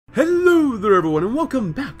Hello there everyone and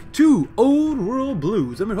welcome back to Old World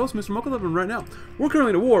Blues. I'm your host Mr. Muckle, and right now we're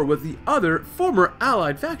currently at war with the other former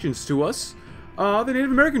allied factions to us, the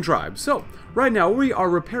Native American tribes. So, right now we are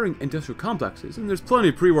repairing industrial complexes, and there's plenty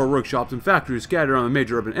of pre-war workshops and factories scattered around the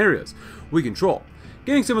major urban areas we control.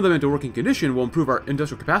 Getting some of them into working condition will improve our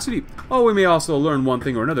industrial capacity, while we may also learn one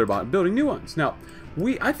thing or another about building new ones. Now,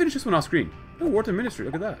 I finished this one off screen. Oh, Wartime Ministry,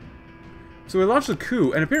 look at that. So we launched the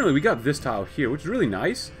coup, and apparently we got this tile here, which is really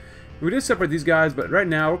nice. We did separate these guys, but right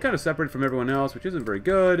now we're kind of separated from everyone else, which isn't very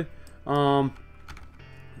good. Yeah,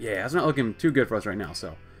 it's not looking too good for us right now.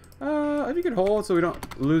 So, if you could hold so we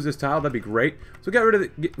don't lose this tile, that'd be great. So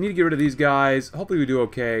need to get rid of these guys. Hopefully we do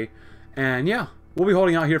okay. And yeah, we'll be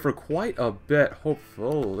holding out here for quite a bit.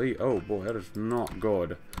 Hopefully. Oh boy, that is not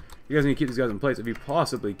good. You guys need to keep these guys in place if you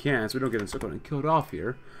possibly can, so we don't get encircled and killed off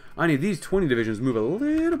here. I need these 20 divisions to move a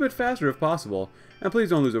little bit faster if possible. And please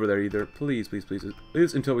don't lose over there either. Please, please, please. At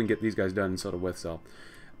least until we can get these guys done and settled with, so.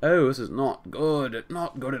 Oh, this is not good.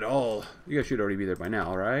 Not good at all. You guys should already be there by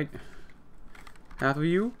now, right? Half of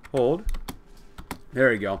you, hold.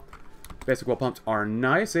 There you go. Basic wall pumps are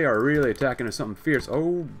nice. They are really attacking us something fierce.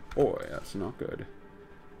 Oh, boy, that's not good.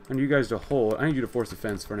 I need you guys to hold. I need you to force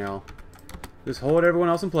defense for now. Just hold everyone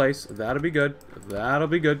else in place. That'll be good. That'll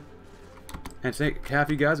be good. And take half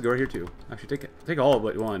of you guys, go right here too. Actually, take all of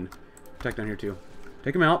it one. Protect down here too.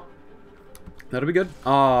 Take them out. That'll be good.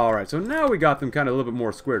 Alright, so now we got them kind of a little bit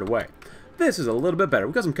more squared away. This is a little bit better.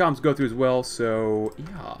 We've got some comms to go through as well, so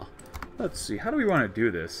yeah. Let's see, how do we want to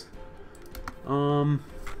do this? We'll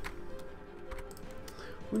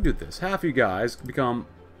do this. Half of you guys become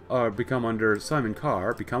under Simon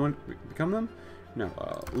Carr. Become them? No,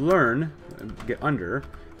 learn, get under,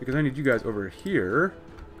 because I need you guys over here.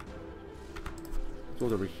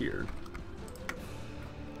 Goes over here.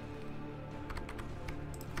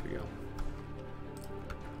 There we go.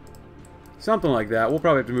 Something like that. We'll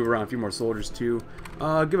probably have to move around a few more soldiers too.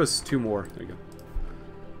 Give us 2 more. There you go.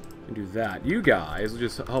 And do that. You guys will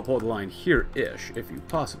just help hold the line here-ish, if you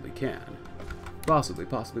possibly can. Possibly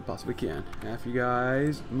can. Half you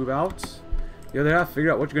guys move out. The other half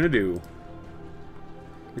figure out what you're gonna do.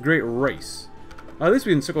 The Great Race. At least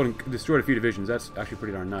we encircled and destroyed a few divisions. That's actually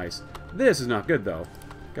pretty darn nice. This is not good, though.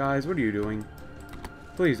 Guys, what are you doing?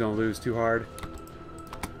 Please don't lose too hard.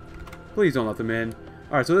 Please don't let them in.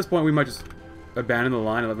 Alright, so at this point we might just abandon the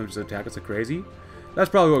line and let them just attack us like crazy. That's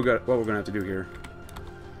probably what we're going to have to do here.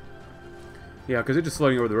 Yeah, because it's just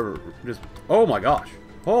floating over the river. Just, oh my gosh.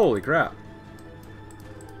 Holy crap.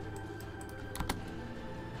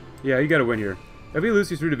 Yeah, you got to win here. If we lose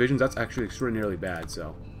these 3 divisions, that's actually extraordinarily bad,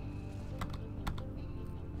 so.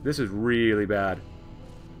 This is really bad.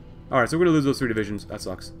 Alright, so we're going to lose those 3 divisions. That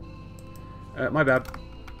sucks. My bad.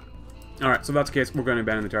 Alright, so if that's the case, we're going to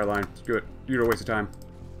abandon the entire line. Screw it. You're a waste of time.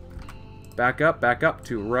 Back up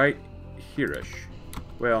to right here-ish.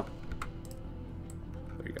 Well,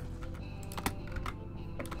 there you go.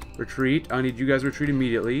 Retreat. I need you guys to retreat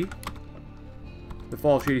immediately. The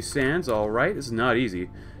Fall of Shady Sands. Alright, this is not easy.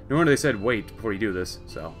 No wonder they said wait before you do this,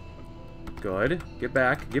 so. Good. Get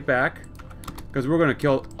back. Get back. Because we're going to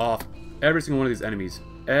kill off every single one of these enemies.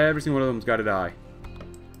 Every single one of them's got to die.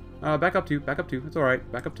 Back up 2. Back up 2. It's alright.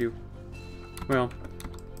 Back up 2. Well,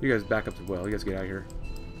 you guys back up as well. You guys get out of here.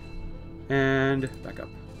 And back up.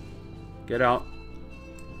 Get out.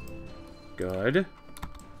 Good. I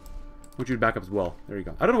want you to back up as well. There you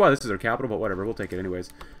go. I don't know why this is our capital, but whatever. We'll take it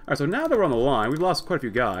anyways. Alright, so now that we're on the line, we've lost quite a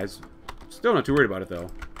few guys. Still not too worried about it, though.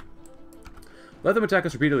 Let them attack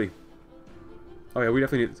us repeatedly. Oh, yeah, we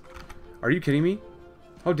definitely need... Are you kidding me?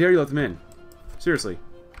 How dare you let them in? Seriously.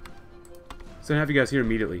 So have you guys here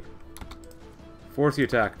immediately. Force the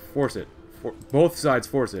attack. Force it. Both sides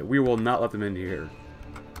force it. We will not let them in here.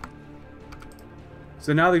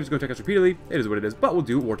 So now they're just going to attack us repeatedly. It is what it is, but we'll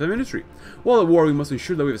do wartime industry. While at war, we must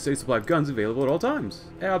ensure that we have a safe supply of guns available at all times.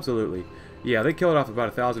 Absolutely. Yeah, they killed off about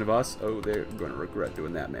 1,000 of us. Oh, they're going to regret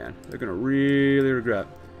doing that, man. They're going to really regret.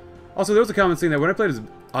 Also, there was a comment saying that when I played as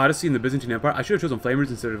Odyssey in the Byzantine Empire, I should have chosen flamers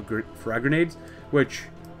instead of frag grenades, which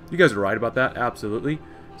you guys are right about that, absolutely.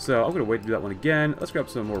 So I'm going to wait to do that one again. Let's grab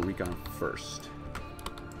some more recon first.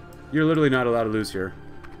 You're literally not allowed to lose here.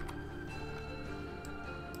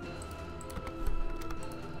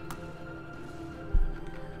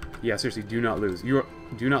 Yeah, seriously, do not lose.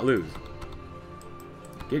 Do not lose.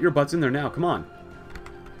 Get your butts in there now, come on.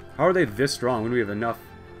 How are they this strong when we have enough,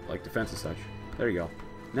 like, defense and such? There you go.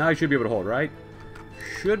 Now you should be able to hold, right?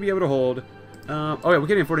 Should be able to hold. Oh yeah, we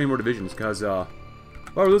can't afford any more divisions because, well,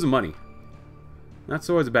 we're losing money. That's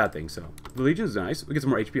always a bad thing, so. The Legion is nice. We get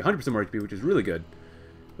some more HP, 100% more HP, which is really good.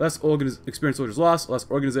 Less experienced soldiers lost, less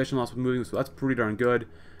organization loss with moving, so that's pretty darn good.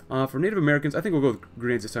 For Native Americans, I think we'll go with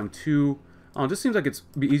grenades this time too. It just seems like it's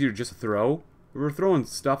be easier just to throw. If we're throwing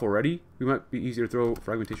stuff already, we might be easier to throw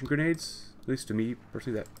fragmentation grenades. At least to me,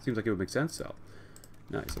 personally, that seems like it would make sense. So,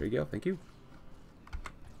 nice. There you go. Thank you.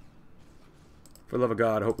 For the love of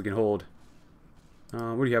God, I hope we can hold.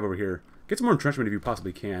 What do you have over here? Get some more entrenchment if you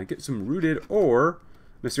possibly can. Get some rooted or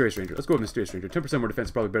Mysterious Ranger. Let's go with Mysterious Ranger. 10% more defense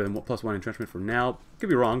is probably better than +1 entrenchment for now. Could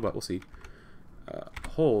be wrong, but we'll see.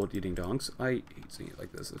 Hold, you ding-dongs. I hate seeing it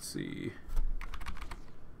like this. Let's see.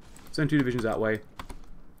 Send 2 divisions that way.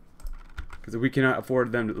 Because we cannot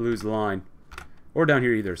afford them to lose the line. Or down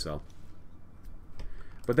here either, so.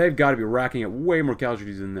 But they've got to be racking up way more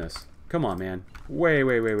casualties than this. Come on, man. Way.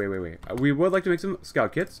 We would like to make some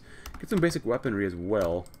scout kits. Get some basic weaponry as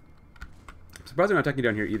well. I'm surprised they're not attacking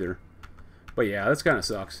down here either. But yeah, this kind of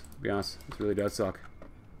sucks, to be honest. This really does suck.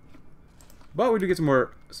 But we do get some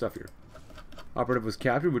more stuff here. Operative was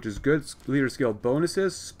captured, which is good. Leader skill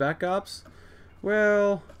bonuses. Spec ops.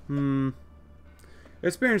 Well,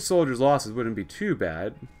 experienced soldiers' losses wouldn't be too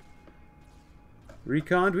bad.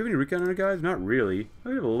 Recon? Do we have any recon on our guys? Not really.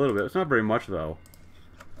 We have a little bit. It's not very much, though.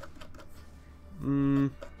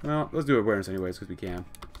 Well, let's do awareness anyways, because we can.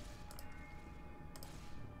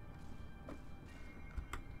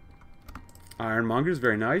 Ironmongers,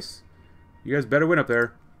 very nice. You guys better win up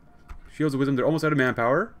there. Shields of Wisdom, they're almost out of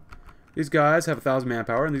manpower. These guys have 1,000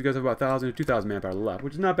 manpower, and these guys have about 1,000 to 2,000 manpower left,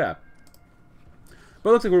 which is not bad. But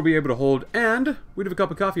it looks like we'll be able to hold, and we'd have a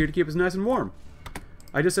cup of coffee here to keep us nice and warm.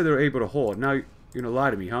 I just said they were able to hold. Now you're going to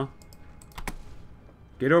lie to me, huh?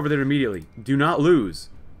 Get over there immediately. Do not lose.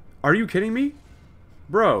 Are you kidding me?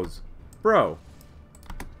 Bros. Bro.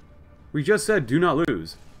 We just said do not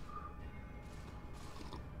lose.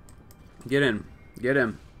 Get in. Get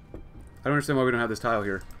in. I don't understand why we don't have this tile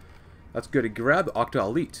here. That's good. Grab the Octaw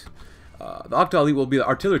Elite. The Octaw Elite will be the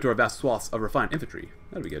artillery to our vast swaths of refined infantry.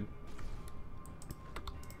 That'll be good.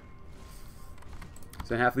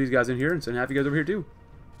 Send half of these guys in here and send half of you guys over here too.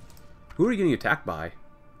 Who are you getting attacked by?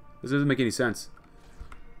 This doesn't make any sense.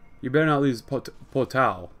 You better not lose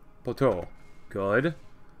Poteau. Good.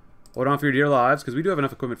 Hold on for your dear lives, because we do have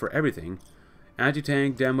enough equipment for everything.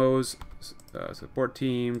 Anti-tank, demos, support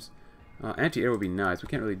teams. Anti-air would be nice. We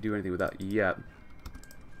can't really do anything with that yet.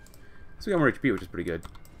 So we got more HP, which is pretty good.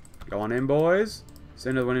 Go on in, boys.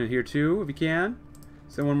 Send another one in here too, if you can.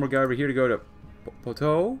 Send one more guy over here to go to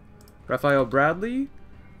Poteau. Raphael Bradley.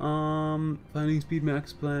 Planning, speed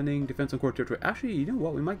max planning, defense on core territory. Actually, you know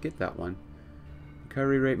what? We might get that one.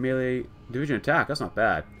 Recovery rate, melee, division attack. That's not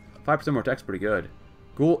bad. 5% more attack's pretty good.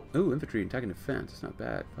 Ghoul. Ooh, infantry, attack and defense. That's not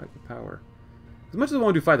bad. Fight the power. As much as I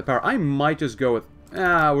want to do fight the power, I might just go with.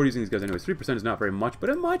 We're using these guys anyways. 3% is not very much, but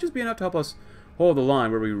it might just be enough to help us hold the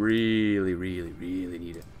line where we really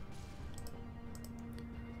need it.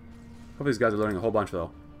 Hopefully these guys are learning a whole bunch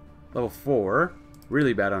though. Level 4,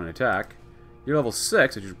 really bad on attack. You're level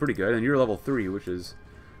 6, which is pretty good, and you're level 3, which is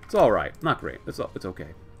it's all right, not great. It's okay.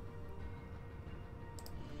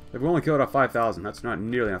 If we only killed off 5,000, that's not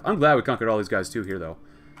nearly enough. I'm glad we conquered all these guys too here though.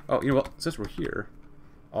 Oh, you know what? Since we're here,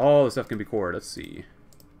 all the stuff can be cored. Let's see.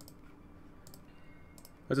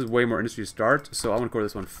 This is way more industry to start, so I want to core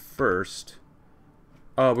this one first.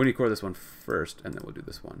 Oh, we need to core this one first, and then we'll do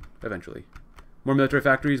this one eventually. More military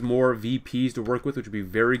factories, more VPs to work with, which would be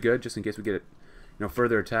very good, just in case we get it,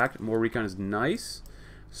 further attacked. More recon is nice.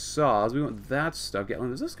 Saws, we want that stuff.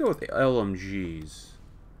 Let's go with LMGs.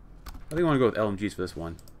 I think I want to go with LMGs for this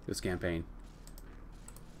one, this campaign.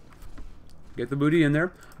 Get the booty in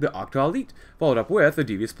there. The Octaw Elite, followed up with the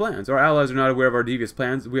devious plans. Our allies are not aware of our devious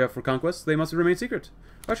plans we have for conquest. They must remain secret.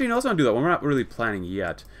 Actually, no, let's not do that one. We're not really planning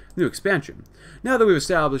yet. New expansion. Now that we've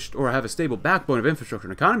established or have a stable backbone of infrastructure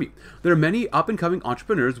and economy, there are many up-and-coming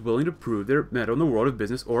entrepreneurs willing to prove their mettle in the world of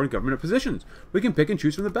business or in government positions. We can pick and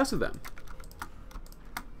choose from the best of them.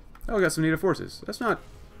 Oh, we got some native forces. That's not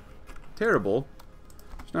terrible.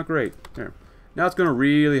 It's not great. There. Now it's going to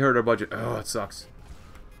really hurt our budget. Oh, it sucks.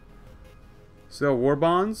 So, war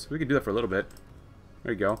bonds. We can do that for a little bit.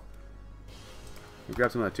 There you go. We'll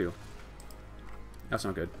grab some of that too. That's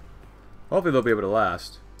not good. Hopefully they'll be able to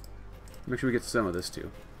last. Make sure we get some of this too.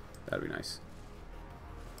 That'd be nice.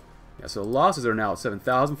 Yeah, so losses are now at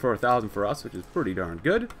 7,000 for 1,000 for us, which is pretty darn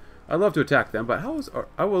good. I'd love to attack them, but how is our...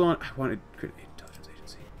 I want to create an intelligence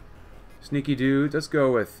agency. Sneaky dude. Let's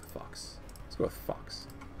go with Fox. Let's go with Fox.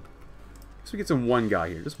 So we get some one guy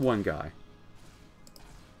here. Just one guy.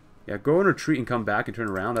 Yeah, go and retreat and come back and turn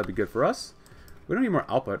around. That'd be good for us. We don't need more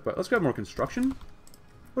output, but let's grab more construction.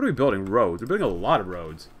 What are we building? Roads. We're building a lot of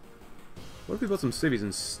roads. What if we build some cities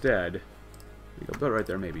instead? There you go. Build it right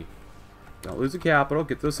there, maybe. Don't lose the capital.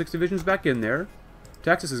 Get those 6 divisions back in there.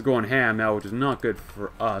 Texas is going ham now, which is not good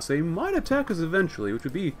for us. They might attack us eventually, which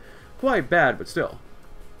would be quite bad, but still.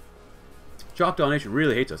 Choctaw Nation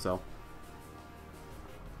really hates us, though.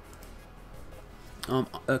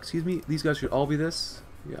 Excuse me, these guys should all be this?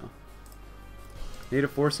 Yeah.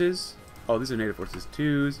 Native Forces. Oh, these are Native Forces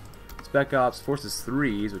 2s. Spec Ops, Forces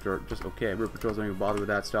 3s, which are just okay. River Patrols don't even bother with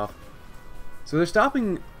that stuff. So they're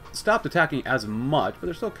stopped attacking as much, but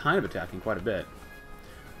they're still kind of attacking quite a bit.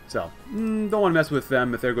 So, don't want to mess with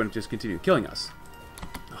them if they're going to just continue killing us.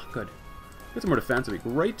 Oh, good. Get some more defense, that'd be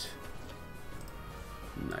great.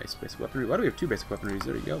 Nice basic weaponry. Why do we have 2 basic weaponries?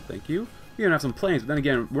 There you go, thank you. We're gonna have some planes, but then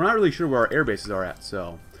again, we're not really sure where our air bases are at,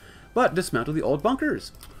 so. But dismantle the old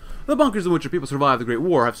bunkers. The bunkers in which our people survived the Great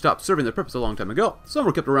War have stopped serving their purpose a long time ago. Some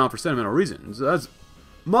were kept around for sentimental reasons, as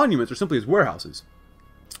monuments or simply as warehouses.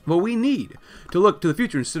 But we need to look to the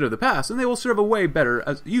future instead of the past, and they will serve a way better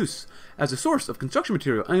as use as a source of construction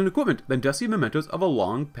material and equipment than dusty mementos of a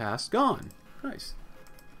long past gone. Nice.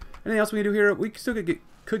 Anything else we can do here? We still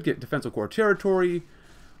could get defensive core territory.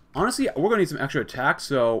 Honestly, we're going to need some extra attack,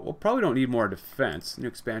 so we'll probably don't need more defense. New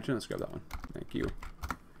expansion. Let's grab that one. Thank you.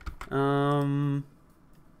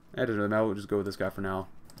 That doesn't really matter. We'll just go with this guy for now.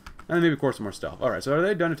 And then maybe core some more stuff. Alright, so are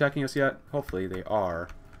they done attacking us yet? Hopefully they are.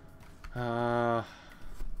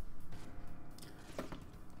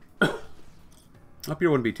 Up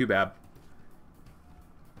here wouldn't be too bad.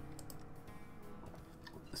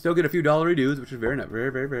 Still get a few dollary dues, which is very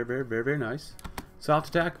nice. Soft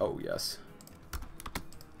attack? Oh, yes.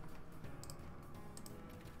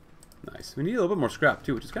 Nice. We need a little bit more scrap,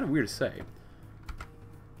 too, which is kind of weird to say.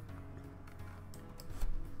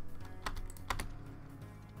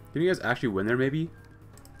 Can you guys actually win there, maybe?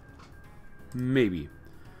 Maybe.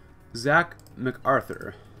 Zach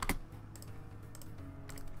MacArthur.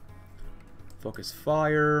 Focus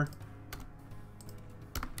fire.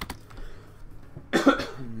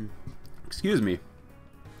 Excuse me.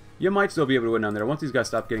 You might still be able to win down there. Once these guys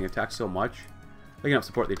stop getting attacked so much, they can help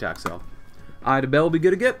support the attack cell. Ida Bell will be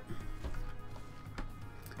good to get.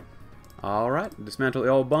 Alright. Dismantle the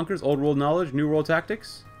old bunkers. Old world knowledge. New world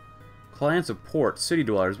tactics. Clan support. City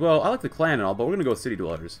dwellers. Well, I like the clan and all, but we're going to go with city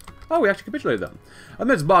dwellers. Oh, we actually capitulated them.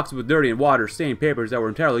 Amidst boxes with dirty and water-stained papers that were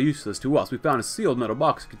entirely useless to us, we found a sealed metal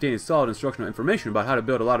box containing solid instructional information about how to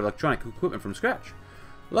build a lot of electronic equipment from scratch.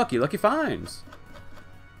 Lucky finds.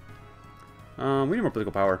 We need more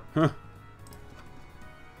political power. Huh.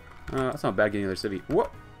 That's not bad getting another city.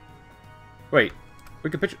 What? Wait.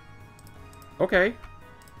 We could pitch... Okay.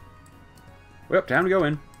 Well, time to go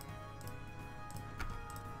in.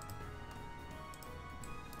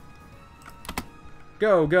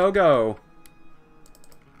 Go, go, go.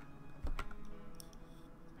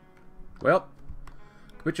 Well,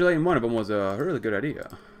 capitulating one of them was a really good idea.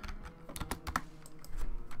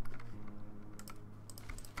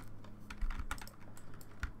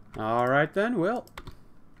 Alright then, well.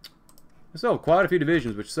 I still have quite a few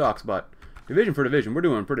divisions, which sucks, but division for division, we're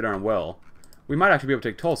doing pretty darn well. We might actually be able to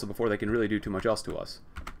take Tulsa before they can really do too much else to us.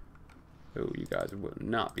 Oh, you guys will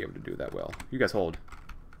not be able to do that well. You guys hold.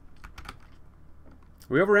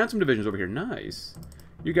 We overran some divisions over here. Nice.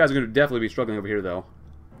 You guys are going to definitely be struggling over here, though.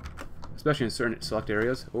 Especially in certain select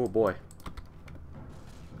areas. Oh, boy.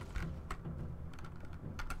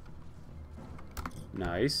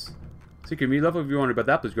 Nice. Secret meat level, if you wonder about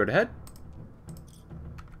that, please go ahead.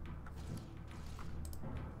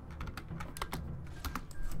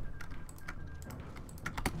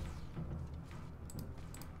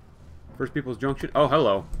 First People's Junction. Oh,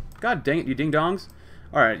 hello. God dang it, you ding-dongs.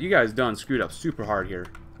 Alright, you guys done screwed up super hard here.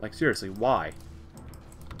 Like, seriously, why?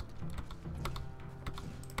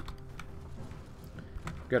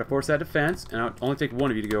 Gotta force that defense, and I'll only take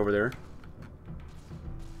one of you to go over there.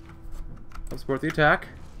 I'll support the attack.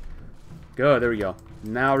 Good, there we go.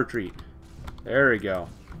 Now retreat. There we go.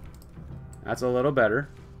 That's a little better.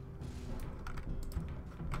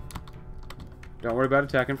 Don't worry about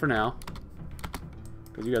attacking for now.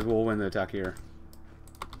 Because you guys will win the attack here.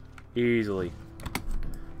 Easily.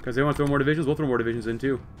 Because they want to throw more divisions, we'll throw more divisions in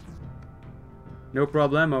too. No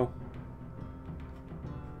problemo.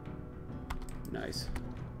 Nice.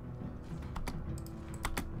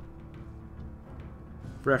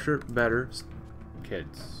 Fresher, better.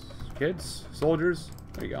 Kids. Kids? Soldiers?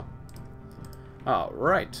 There you go.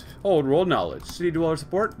 Alright. Old world knowledge. City dweller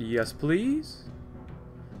support? Yes, please.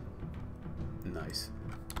 Nice.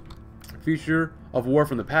 Future of war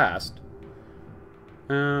from the past.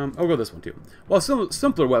 I'll go this one too. While some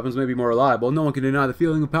simpler weapons may be more reliable, no one can deny the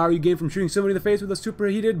feeling of power you gain from shooting somebody in the face with a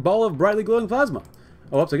superheated ball of brightly glowing plasma.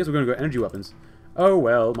 Oh, oops, I guess we're going to go energy weapons. Oh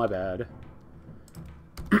well, my bad.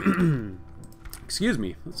 Excuse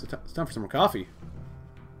me. It's time for some more coffee.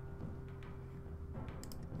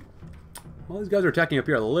 Well, these guys are attacking up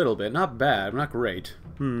here a little bit. Not bad, not great.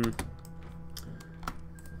 There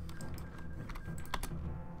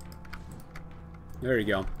you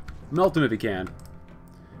go. Melt them if you can. These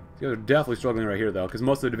guys are definitely struggling right here, though, because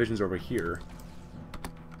most of the divisions are over here.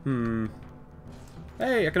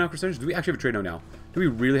 Hey, economic percentage. Do we actually have a trade node now? Do we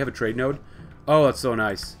really have a trade node? Oh, that's so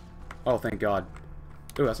nice. Oh, thank God.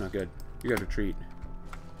 Oh, that's not good. You guys retreat.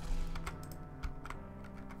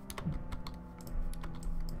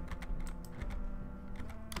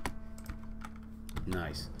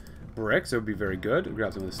 Nice. Bricks, that would be very good. I'll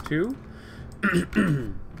grab some of this too.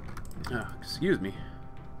 Oh, excuse me.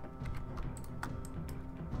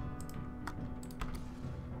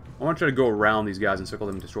 I want to try to go around these guys and circle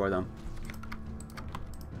them and destroy them.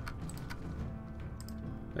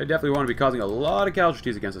 They definitely want to be causing a lot of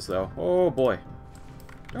casualties against us, though. Oh, boy.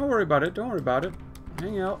 Don't worry about it. Don't worry about it.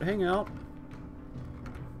 Hang out. Hang out.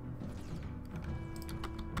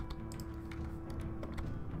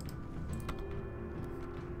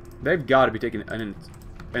 They've got to be taking an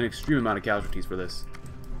extreme amount of casualties for this.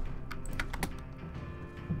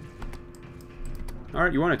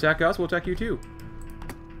 Alright, you want to attack us? We'll attack you too.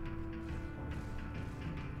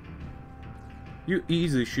 You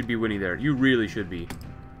easily should be winning there. You really should be.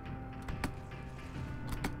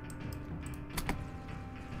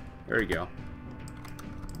 There you go.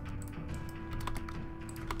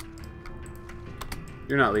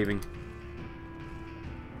 You're not leaving.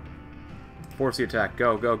 Force the attack.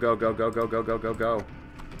 Go, go, go, go, go, go, go, go, go, go.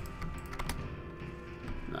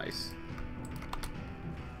 Nice.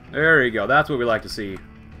 There you go. That's what we like to see.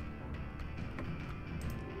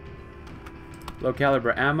 Low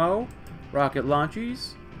caliber ammo. Rocket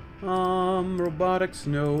launches. Robotics,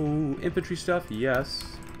 no. Infantry stuff,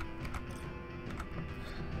 yes.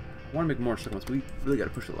 I want to make more settlements. We really got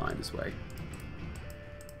to push the line this way.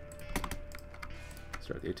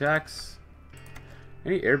 Start the attacks.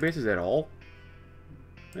 Any air bases at all?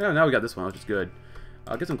 Yeah, now we got this one, which is good.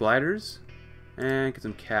 Get some gliders and get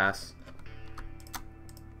some casts.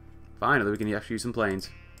 Finally, we can actually use some planes.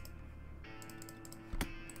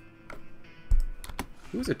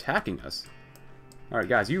 Who's attacking us? Alright,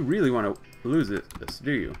 guys, you really want to lose this,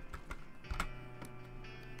 do you?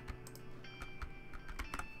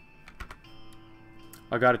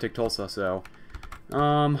 I gotta take Tulsa, so...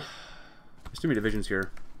 there's too many divisions here.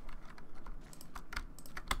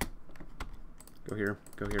 Go here,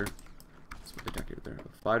 go here. Let's attack here, there.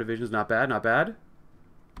 5 divisions, not bad, not bad.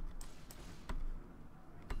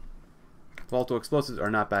 Volatile explosives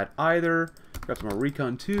are not bad either. Got some more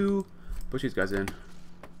recon too. Push these guys in.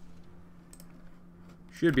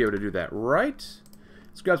 Should be able to do that, right?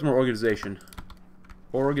 Let's grab some more organization.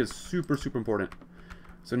 Org is super, super important.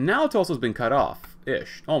 So now Tulsa's been cut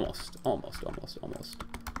off-ish. Almost, almost, almost, almost.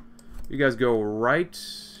 You guys go right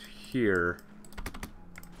here.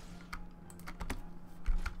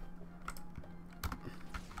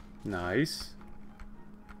 Nice.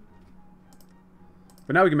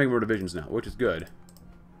 But now we can make more divisions now, which is good.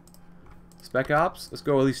 Spec Ops, let's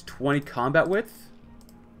go at least 20 combat width.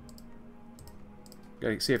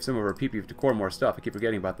 Gotta save some of our PP to core more stuff. I keep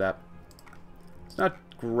forgetting about that. It's not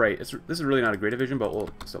great. This is really not a great division, but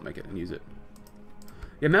we'll still make it and use it.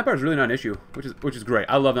 Yeah, manpower is really not an issue, which is great.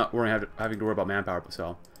 I love not having to worry about manpower.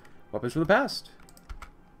 So, weapons from the past,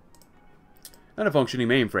 and a functioning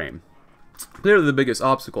mainframe. Clearly, the biggest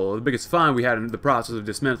obstacle, the biggest find we had in the process of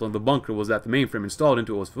dismantling the bunker was that the mainframe installed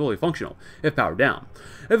into it was fully functional, if powered down.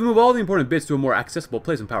 If we move all the important bits to a more accessible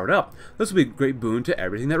place and powered up, this will be a great boon to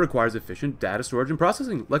everything that requires efficient data storage and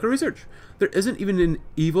processing, like our research. There isn't even an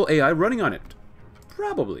evil AI running on it.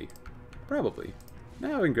 Probably. Probably.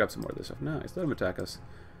 Now we can grab some more of this stuff. Nice. Let them attack us.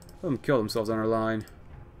 Let them kill themselves on our line.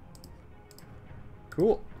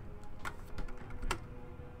 Cool.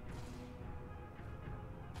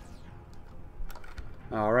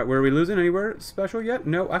 Alright, were we losing anywhere special yet?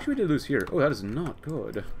 No, actually we did lose here. Oh, that is not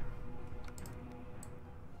good.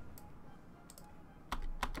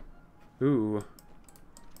 Ooh.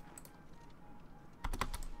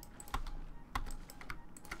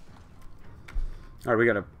 Alright, we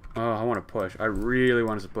gotta... Oh, I want to push. I really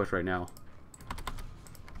want us to push right now.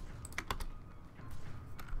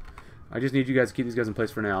 I just need you guys to keep these guys in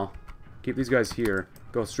place for now. Keep these guys here.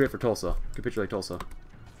 Go straight for Tulsa. Capitulate Tulsa.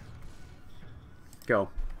 Go.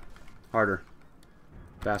 Harder.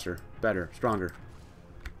 Faster. Better. Stronger.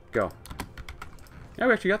 Go. Yeah,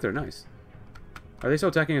 we actually got there. Nice. Are they still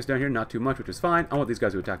attacking us down here? Not too much, which is fine. I want these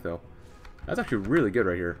guys to attack, though. That's actually really good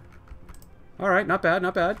right here. Alright, not bad,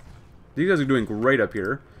 not bad. These guys are doing great up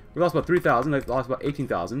here. We lost about 3,000. They've lost about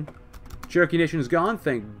 18,000. Cherokee Nation is gone.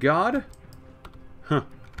 Thank God. Huh.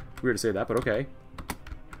 Weird to say that, but okay.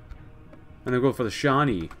 And then go for the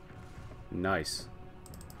Shawnee. Nice.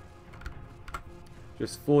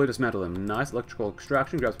 Just fully dismantle him. Nice. Electrical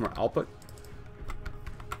extraction. Grab some more output.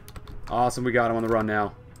 Awesome. We got him on the run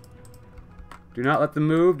now. Do not let them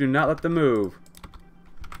move. Do not let them move.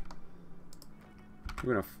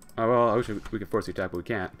 We're gonna... Oh, well, I wish we could force the attack, but we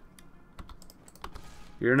can't.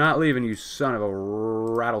 You're not leaving, you son of a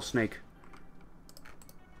rattlesnake.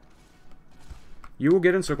 You will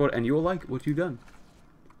get encircled, and you will like what you've done.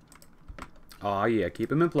 Aw, yeah. Keep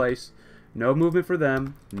them in place. No movement for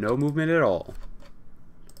them. No movement at all.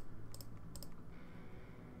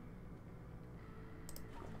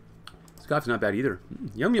 Scott's not bad either.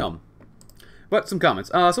 Yum yum. But some comments.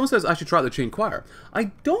 Someone says I should try the Chain Choir. I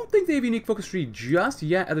don't think they have a unique focus tree just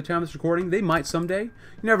yet at the time of this recording. They might someday. You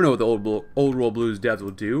never know what the old World Blues devs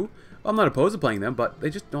will do. I'm not opposed to playing them, but they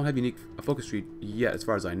just don't have unique focus tree yet, as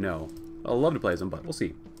far as I know. I'd love to play them, but we'll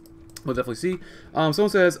see. We'll definitely see. Someone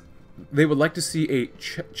says they would like to see a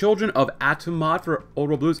Children of Atom mod for Old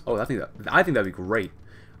World Blues. Oh, I think that'd be great.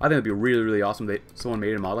 I think it'd be really, really awesome that someone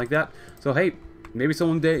made a mod like that. So hey, maybe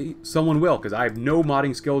someone will, because I have no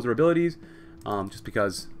modding skills or abilities. Just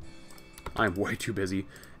because I'm way too busy,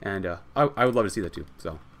 and I would love to see that too.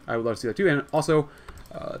 So I would love to see that too. And also,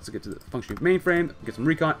 let's get to the functioning mainframe, get some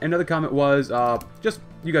recon. Another comment was just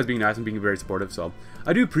you guys being nice and being very supportive. So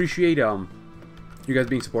I do appreciate you guys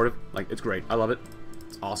being supportive. Like, it's great. I love it.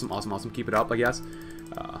 It's awesome, awesome, awesome. Keep it up, I guess.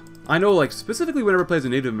 I know, like, specifically whenever it plays the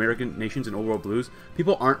Native American nations in Old World Blues,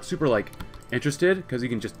 people aren't super like interested, because you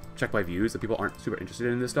can just check by views that people aren't super interested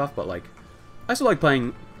in this stuff. But like, I still like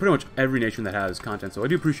playing pretty much every nation that has content, so I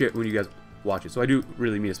do appreciate when you guys watch it. So I do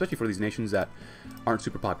really mean, especially for these nations that aren't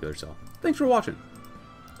super popular. So thanks for watching,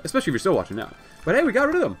 especially if you're still watching now. But hey, we got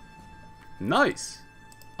rid of them. Nice.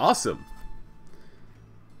 Awesome.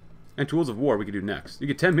 And Tools of War we could do next. You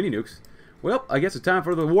get 10 mini nukes. Well, I guess it's time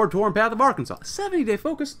for the war-torn path of Arkansas. 70-day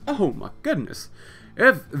focus? Oh my goodness.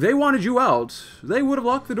 If they wanted you out, they would have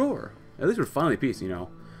locked the door. At least we're finally at peace, you know.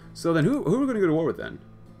 So then who are we going to go to war with then?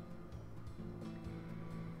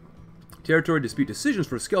 Territory dispute decisions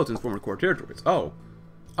for skeletons former core territories. Oh.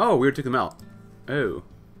 Oh, we already took them out. Oh.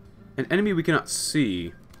 An enemy we cannot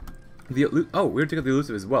see. We already took out the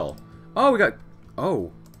elusive as well. Oh, we got...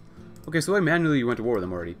 Oh. Okay, so I manually went to war with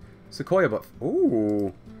them already. Sequoyah, but...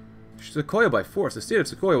 Ooh. Sequoyah by force. The state of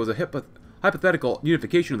Sequoyah was a hypothetical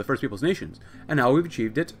unification of the First Peoples nations, and now we've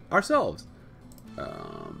achieved it ourselves.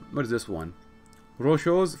 What is this one?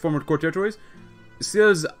 Rochos, former core territories.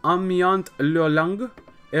 Ces amiant le langue.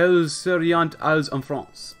 Elles seriant als en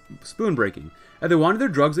France. Spoon breaking. If they wanted their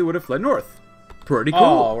drugs, they would have fled north. Pretty cool.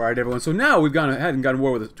 Alright, everyone. So now we've gone ahead and gotten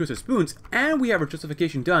war with the Twisted Spoons, and we have our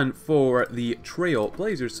justification done for the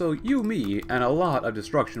Trailblazers. So you, me, and a lot of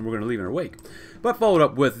destruction we're going to leave in our wake. But followed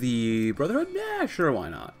up with the Brotherhood? Yeah, sure, why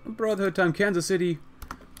not? Brotherhood time Kansas City.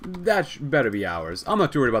 That better be ours. I'm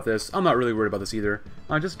not too worried about this. I'm not really worried about this either.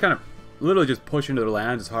 I'm just kind of literally just push into their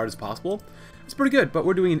lands as hard as possible. It's pretty good, but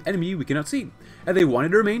we're doing an enemy we cannot see. If they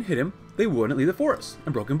wanted to remain hidden, they wouldn't leave the forest.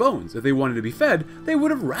 And Broken Bones. If they wanted to be fed, they would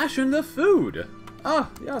have rationed the food. Ah,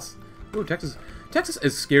 yes. Ooh, Texas. Texas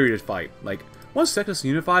is scary to fight. Like, once Texas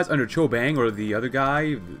unifies under Cho Bang or the other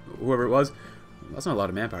guy, whoever it was, that's not a lot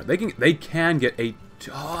of manpower. They can get a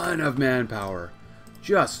ton of manpower.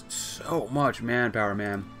 Just so much manpower,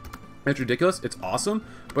 man. It's ridiculous. It's awesome,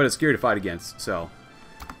 but it's scary to fight against. So,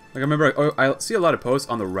 like, I remember I see a lot of posts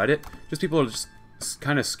on the Reddit. Just people are just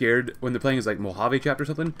kind of scared when they're playing as like Mojave chapter or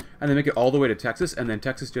something, and they make it all the way to Texas, and then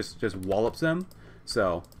Texas just wallops them.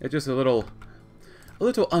 So it's just a little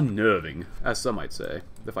unnerving, as some might say,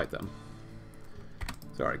 to fight them.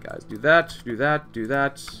 Sorry, guys. Do that. Do that. Do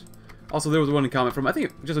that. Also, there was one comment from, I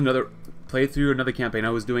think, just another playthrough, another campaign I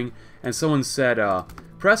was doing, and someone said,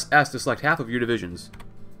 press S to select half of your divisions.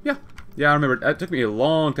 Yeah, I remember. It took me a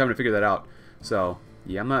long time to figure that out. So,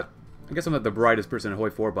 yeah, I guess I'm not the brightest person in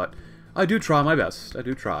Hoi4, but I do try my best. I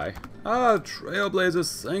do try. Ah,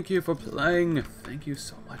 Trailblazers, thank you for playing. Thank you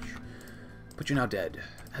so much. But you're now dead,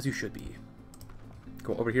 as you should be.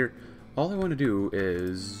 Go over here. All I want to do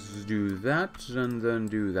is do that, and then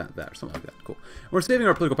do that, or something like that. Cool. We're saving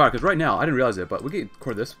our political power, because right now, I didn't realize it, but we can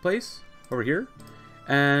core this place over here.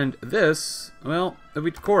 And this, well, if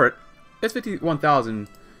we core it, it's 51,000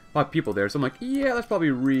 people there, so I'm like, yeah, that's probably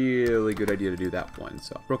a really good idea to do that one.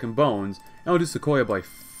 So, Broken Bones. And we'll do Sequoyah by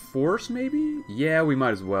force, maybe? Yeah, we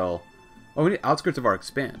might as well. Oh, we need outskirts of our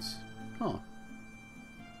expanse. Huh.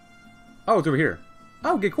 Oh, it's over here.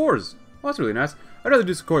 Oh, get cores. Oh, that's really nice. I'd rather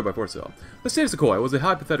do Sequoyah by force, though. The state of Sequoyah was a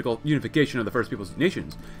hypothetical unification of the First Peoples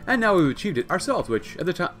nations, and now we've achieved it ourselves, which, at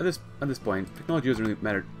this point, technology doesn't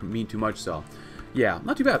really mean too much, so Yeah,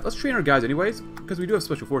 not too bad. Let's train our guys anyways, because we do have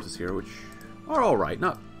special forces here, which are alright.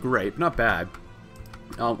 Not great, but not bad.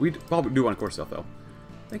 We probably do want core stuff, though.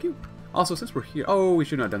 Thank you. Also, since we're here... Oh, we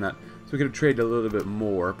should not have done that. So we could have traded a little bit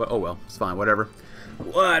more, but oh well. It's fine, whatever.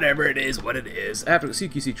 Whatever it is, what it is. After the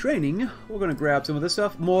CQC training, we're going to grab some of this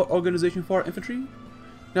stuff. More organization for our infantry.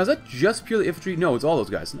 Now, is that just purely infantry? No, it's all those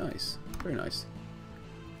guys. Nice. Very nice.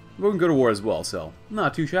 We're going to go to war as well, so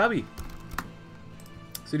not too shabby.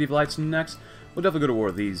 City of Lights next. We'll definitely go to war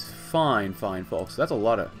with these fine folks. That's a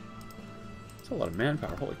lot of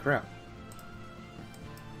manpower. Holy crap.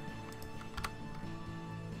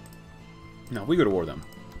 No, we go to war with them.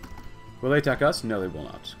 Will they attack us? No, they will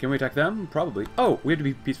not. Can we attack them? Probably. Oh, we have to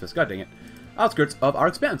be peaceful. God dang it. Outskirts of our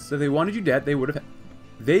expense. If they wanted you dead, they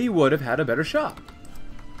would have had a better shot.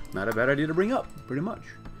 Not a bad idea to bring up, pretty much.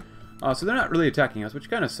 So they're not really attacking us, which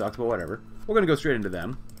kind of sucks, but whatever. We're going to go straight into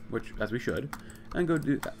them, which, as we should, and go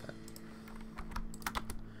do that.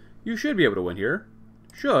 You should be able to win here.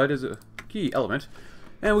 Should is a key element.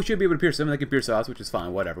 And we should be able to pierce them, and they can pierce us, which is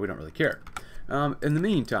fine, whatever, we don't really care. In the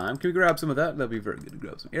meantime, can we grab some of that? That'd be very good to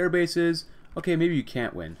grab some air bases. Okay, maybe you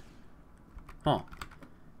can't win. Huh.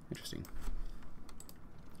 Interesting.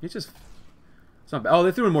 It's just... It's not bad. Oh,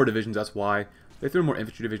 they threw in more divisions, that's why. They threw in more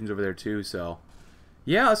infantry divisions over there, too, so...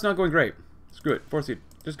 Yeah, it's not going great. Screw it. Force it.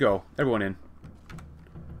 Just go. Everyone in.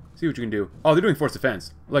 See what you can do. Oh, they're doing force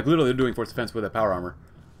defense. Like, literally, they're doing force defense with that power armor.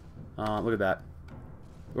 Look at that.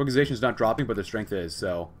 The organization's not dropping, but their strength is,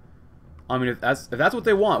 so... I mean, if that's what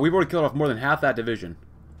they want, we've already killed off more than half that division.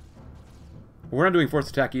 We're not doing force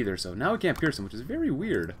attack either, so now we can't pierce them, which is very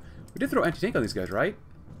weird. We did throw anti-tank on these guys, right?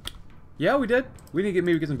 Yeah, we did. We need to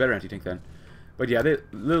maybe get some better anti-tank then. But yeah, they're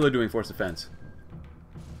literally doing force defense.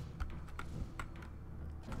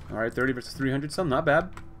 Alright, 30 versus 300, some not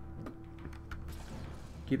bad.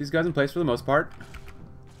 Keep these guys in place for the most part.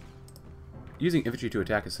 Using infantry to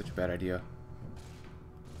attack is such a bad idea.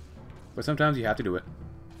 But sometimes you have to do it.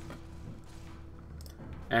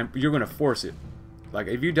 And you're going to force it. Like,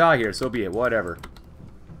 if you die here, so be it. Whatever.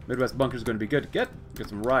 Midwest bunker is going to be good to get. Get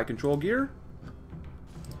some riot control gear.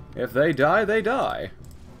 If they die, they die.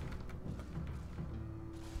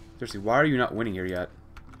 Seriously, why are you not winning here yet?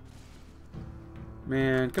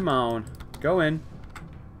 Man, come on. Go in.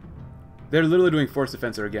 They're literally doing force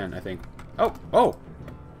defense there again, I think. Oh! Oh!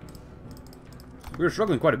 We were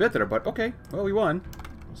struggling quite a bit there, but okay. Well, we won.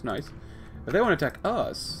 It's nice. If they want to attack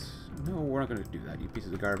us... No, we're not going to do that, you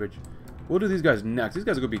pieces of garbage. We'll do these guys next. These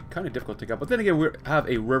guys are going to be kind of difficult to take out. But then again, we have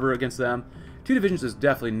a river against them. 2 divisions is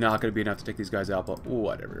definitely not going to be enough to take these guys out, but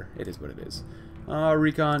whatever. It is what it is.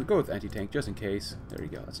 Recon. Go with anti-tank, just in case. There you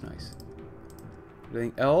go. That's nice.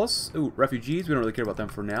 Anything else? Ooh, refugees. We don't really care about them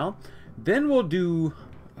for now. Then we'll do...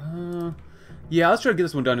 yeah, let's try to get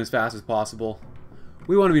this one done as fast as possible.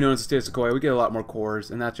 We want to be known as the state of Sequoyah. We get a lot more cores,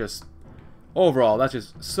 and that's just... Overall, that's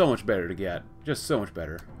just so much better to get. Just so much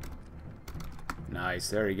better. Nice,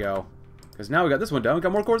 there you go. Because now we got this one done, we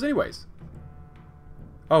got more cores anyways.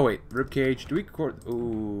 Oh wait, ribcage. Do we core?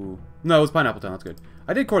 Ooh, no, it was Pineapple Town. That's good.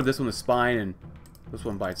 I did core this one, the spine, and this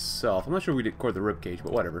one by itself. I'm not sure we did core the ribcage,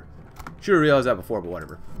 but whatever. Should have realized that before, but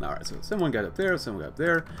whatever. All right, so send one guy up there, send one guy up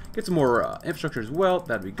there. Get some more infrastructure as well.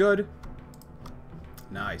 That'd be good.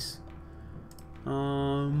 Nice.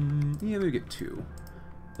 Yeah, maybe get 2.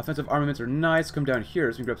 Offensive armaments are nice. Come down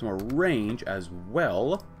here so we can grab some more range as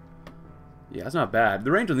well. Yeah, that's not bad.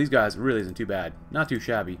 The range on these guys really isn't too bad. Not too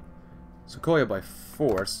shabby. Sequoyah by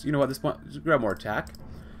force. You know what, this point, just grab more attack.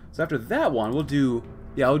 So after that one, we'll do...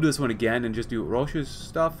 Yeah, I'll do this one again and just do Roche's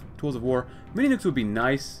stuff. Tools of War. Mini nukes would be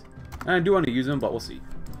nice. And I do want to use them, but we'll see.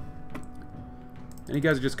 And you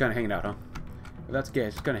guys are just kind of hanging out, huh? If that's the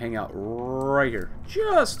case, just kind of hang out right here.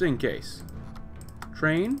 Just in case.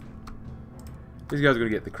 Train. These guys are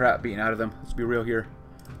going to get the crap beaten out of them. Let's be real here.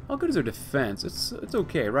 How good is their defense? It's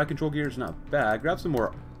okay. Riot control gear is not bad. Grab some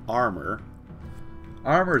more armor.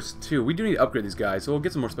 Armor's 2. We do need to upgrade these guys, so we'll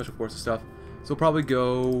get some more special forces stuff. So we'll probably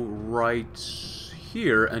go right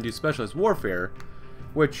here and do specialized warfare,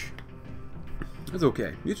 which is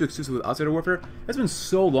okay. Use exclusive with outsider warfare. It's been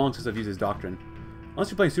so long since I've used this doctrine. Unless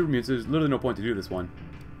you're playing super mutants, there's literally no point to do this one.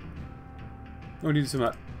 We need to do some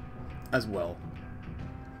of that as well.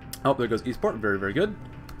 Oh, there goes Eastport. Very, very good.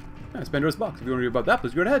 Yeah, Pandora's box. If you want to read about that,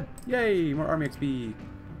 please go ahead. Yay! More Army XP.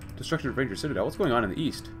 Destruction of Ranger Citadel. What's going on in the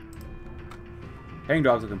east?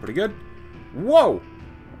 Hangdog's looking pretty good. Whoa!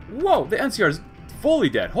 Whoa! The NCR is fully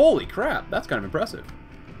dead. Holy crap! That's kind of impressive.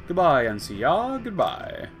 Goodbye, NCR.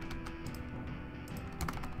 Goodbye.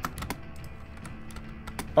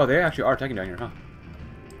 Oh, they actually are attacking down here, huh?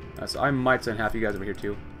 So I might send half you guys over here,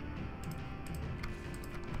 too.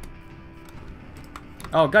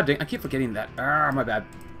 Oh, god dang, I keep forgetting that. Ah, my bad.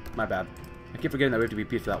 My bad. I keep forgetting that we have to be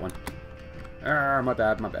P for that one. Ah, my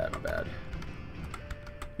bad, my bad, my bad.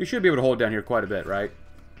 You should be able to hold down here quite a bit, right?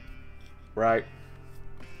 Right.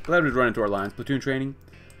 Glad we'd run into our lines. Platoon training.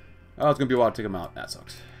 Oh, it's going to be a while to take them out. That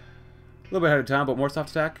sucks. A little bit ahead of time, but more soft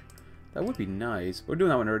attack. That would be nice. We're doing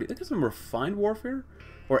that one already. I think it's some refined warfare?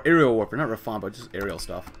 Or aerial warfare. Not refined, but just aerial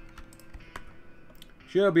stuff.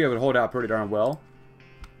 Should be able to hold out pretty darn well.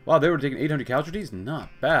 Wow, they were taking 800 casualties? Not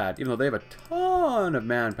bad. Even though they have a ton of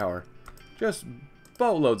manpower. Just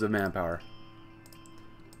boatloads of manpower.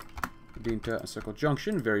 Dinta Circle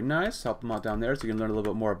Junction. Very nice. Help them out down there so you can learn a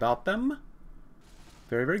little bit more about them.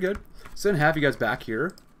 Very, very good. Send half you guys back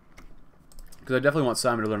here. Because I definitely want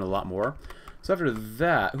Simon to learn a lot more. So after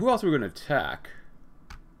that, who else are we going to attack?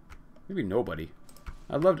 Maybe nobody.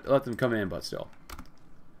 I'd love to let them come in, but still.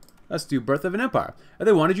 Let's do Birth of an Empire. If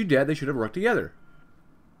they wanted you dead, they should have worked together.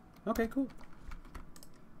 Okay, cool.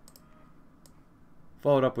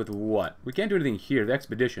 Followed up with what? We can't do anything here. The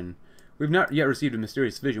expedition. We've not yet received a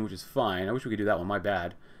mysterious vision, which is fine. I wish we could do that one. My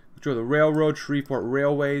bad. Control the railroad, Shreveport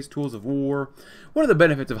railways, tools of war. One of the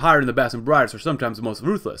benefits of hiring the best and brightest are sometimes the most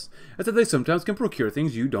ruthless, is that they sometimes can procure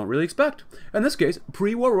things you don't really expect. In this case,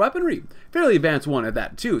 pre-war weaponry. Fairly advanced one at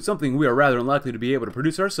that too, something we are rather unlikely to be able to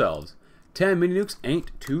produce ourselves. 10 mini nukes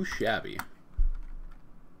ain't too shabby.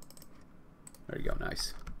 There you go,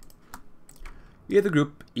 nice. E the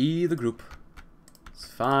group, E the group. It's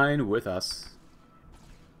fine with us.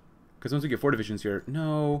 Because once we get 4 divisions here,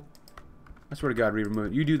 no. I swear to God, remove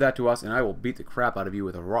it. You do that to us, and I will beat the crap out of you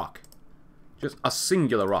with a rock. Just a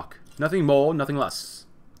singular rock. Nothing more, nothing less.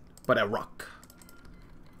 But a rock.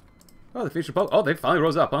 Oh, the Phoenix Republic. Oh, they finally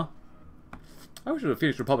rose up, huh? I wish the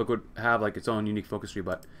Phoenix Republic would have, like, its own unique focus tree,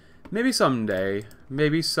 but maybe someday.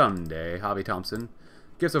 Maybe someday, Hobby Thompson.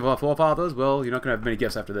 Gifts of our forefathers? Well, you're not going to have many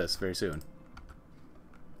gifts after this very soon.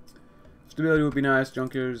 Stability would be nice.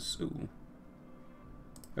 Junkers. Ooh.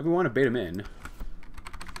 If we want to bait them in,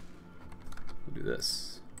 we'll do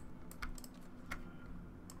this.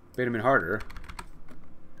 Bait them in harder.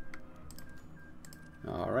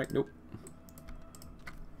 Alright, nope.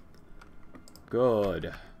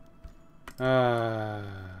 Good.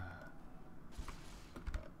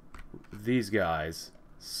 These guys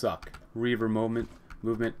suck. Reaver movement.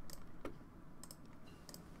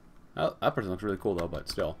 Oh, that person looks really cool though, but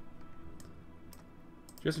still.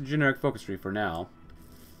 Just a generic focus tree for now.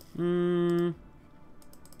 Cool.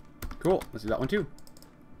 Let's do that one too.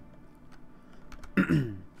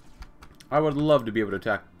 I would love to be able to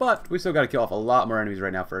attack, but we still got to kill off a lot more enemies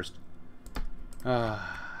right now first. Maybe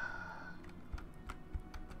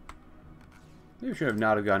we should have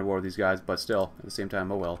not have gone to war with these guys, but still, at the same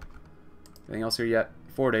time, oh well. Anything else here yet?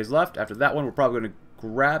 4 days left. After that one, we're probably going to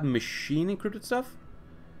grab machine encrypted stuff.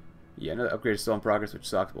 Yeah, another upgrade is still in progress, which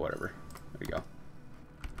sucks, but whatever. There you go.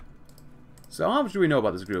 So, how much do we know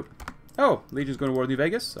about this group? Oh, Legion's going to war with New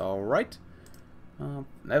Vegas. Alright.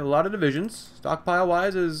 They have a lot of divisions.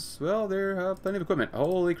 Stockpile-wise is, well, they have plenty of equipment.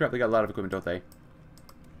 Holy crap, they got a lot of equipment, don't they?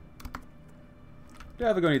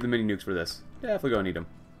 Definitely going to need the mini nukes for this. Definitely going to need them.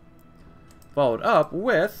 Followed up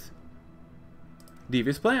with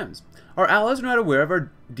devious plans. Our allies are not aware of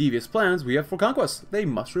our devious plans we have for conquest. They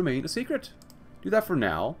must remain a secret. Do that for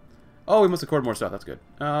now. Oh, we must accord more stuff. That's good.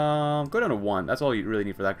 Go down to 1. That's all you really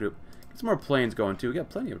need for that group. Get some more planes going, too. We got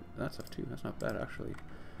plenty of that stuff, too. That's not bad, actually.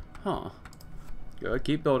 Huh. Good.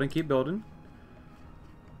 Keep building. Keep building.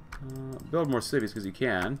 Build more cities, because you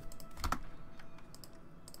can.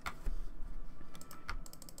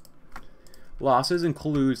 Losses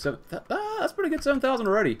include... that's pretty good. 7,000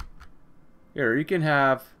 already. Here, you can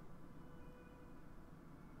have...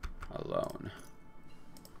 alone.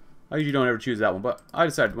 I usually don't ever choose that one, but I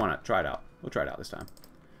decided why not try it out. We'll try it out this time.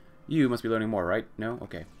 You must be learning more, right? No?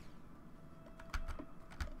 Okay.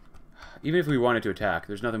 Even if we wanted to attack,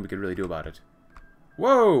 there's nothing we could really do about it.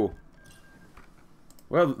 Whoa!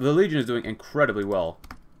 Well, the Legion is doing incredibly well.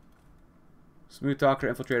 Smooth Talker,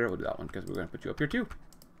 Infiltrator, we'll do that one, because we're going to put you up here too.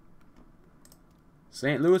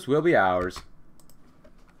 St. Louis will be ours.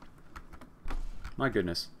 My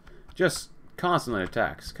goodness. Just constantly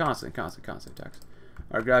attacks. Constant attacks.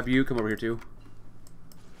 Alright, grab you. Come over here too.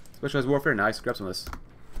 Specialized Warfare. Nice. Grab some of this.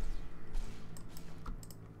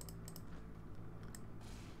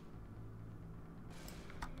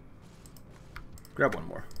 Grab one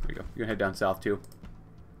more. There you go. You're going to head down south too.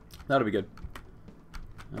 That'll be good.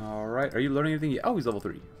 Alright. Are you learning anything yet? Oh, he's level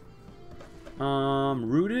 3.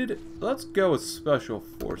 Rooted. Let's go with Special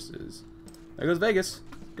Forces. There goes Vegas.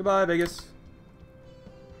 Goodbye, Vegas.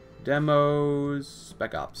 Demos.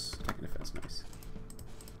 Spec Ops. Attack and Defense. Nice.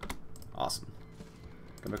 Awesome.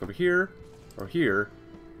 Come back over here. Or here.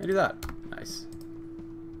 I do that. Nice.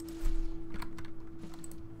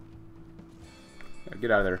 Yeah,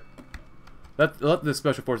 get out of there. Let the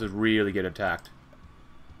special forces really get attacked.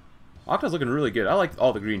 Octaw's looking really good. I like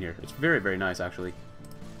all the green here. It's very, very nice, actually.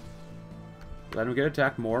 Let him get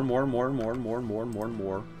attacked more and more and more and more and more and more and more and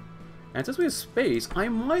more. And since we have space, I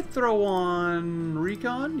might throw on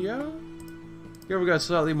recon. Yeah. Here we got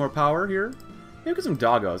slightly more power here. Maybe get some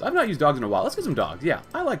doggos. I've not used dogs in a while. Let's get some dogs. Yeah,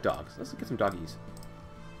 I like dogs. Let's get some doggies.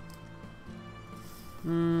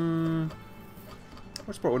 Our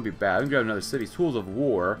sport wouldn't be bad. We can grab another city. Tools of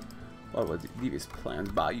war. What was the devious plans?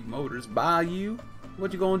 Bayou Motors. Bayou.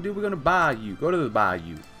 What you gonna do? We're gonna buy you. Go to the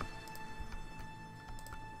bayou.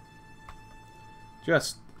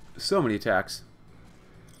 Just so many attacks.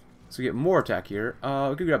 So we get more attack here.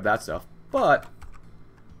 We could grab that stuff. But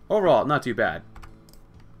overall, not too bad.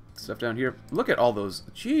 Stuff down here. Look at all those.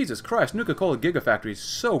 Jesus Christ. Nuka-Cola Gigafactory is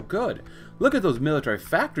so good. Look at those military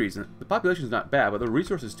factories. The population's not bad, but the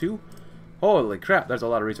resources too. Holy crap. There's a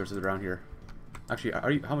lot of resources around here.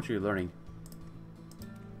 Actually, how much are you learning?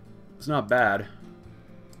 It's not bad.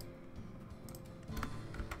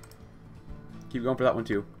 Keep going for that one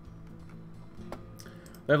too.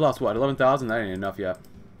 They've lost what? 11,000? That ain't enough yet.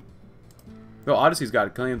 Oh, Odyssey's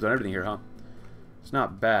got claims on everything here, huh? It's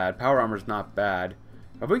not bad. Power armor's not bad.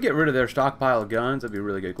 If we get rid of their stockpile of guns, that'd be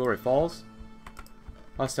really good. Glory Falls.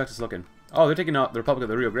 How's Texas looking? Oh, they're taking out the Republic of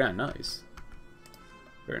the Rio Grande. Nice.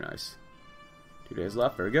 Very nice. 2 days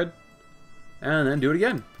left. Very good. And then do it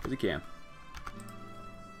again, because you can.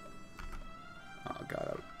 Oh,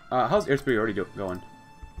 God. How's airspeed already going?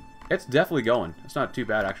 It's definitely going. It's not too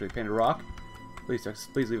bad, actually. Painted Rock. Please, Texas,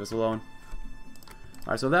 please leave us alone.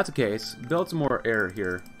 Alright, so that's the case. Build some more air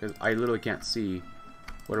here, because I literally can't see.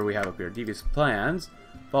 What do we have up here? Devious plans.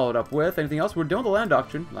 Followed up with anything else. We're doing the land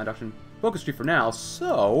auction. Land auction focus tree for now.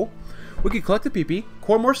 So, we could collect the PP,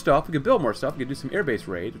 core more stuff. We could build more stuff. We could do some airbase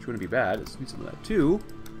raids, which wouldn't be bad. Let's do some of that too.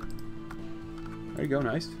 There you go.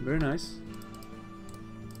 Nice. Very nice.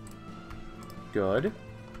 Good.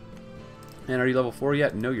 And are you level 4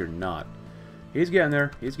 yet? No, you're not. He's getting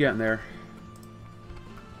there. He's getting there.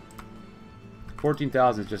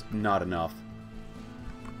 14,000 is just not enough.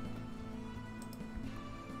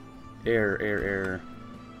 Air.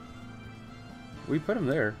 We put him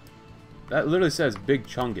there. That literally says Big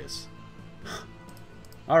Chungus.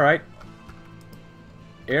 Alright.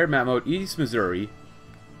 Air map mode, East Missouri.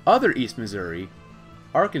 Other East Missouri.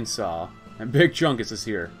 Arkansas. And Big Chungus is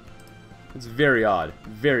here. It's very odd.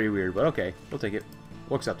 Very weird, but okay. We'll take it.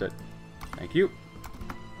 We'll accept it. Thank you.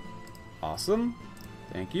 Awesome.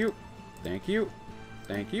 Thank you. Thank you.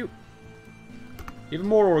 Thank you. Even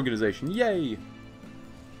more organization. Yay!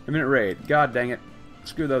 A minute raid. God dang it.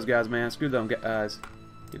 Screw those guys, man. Screw them guys.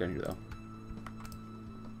 Get down here, though.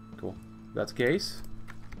 Cool. If that's the case.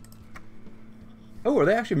 Oh, are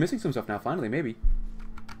they actually missing some stuff now? Finally, maybe.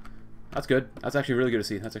 That's good. That's actually really good to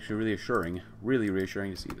see. That's actually really assuring. Really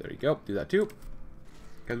reassuring to see. There you go. Do that, too.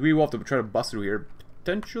 Because we will have to try to bust through here.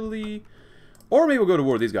 Potentially. Or maybe we'll go to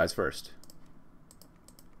war with these guys first.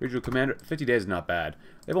 Regional commander. 50 days is not bad.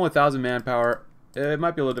 They have only 1,000 manpower. It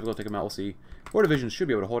might be a little difficult to take them out. We'll see. 4 divisions should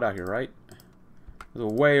be able to hold out here, right? We'll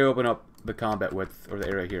way open up the combat width, or the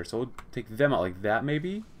area here. So we'll take them out like that,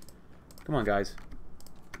 maybe? Come on, guys.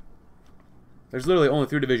 There's literally only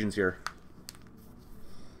 3 divisions here.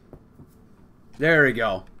 There we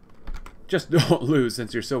go. Just don't lose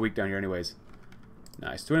since you're so weak down here anyways.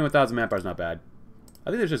 Nice. 21,000 manpower is not bad. I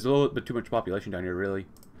think there's just a little bit too much population down here, really.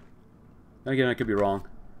 Then again, I could be wrong.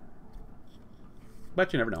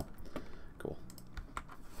 But you never know. Cool.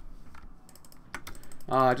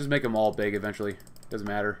 Just make them all big eventually. Doesn't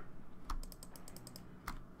matter.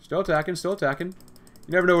 Still attacking, still attacking.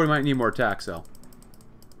 You never know where we might need more attacks, though.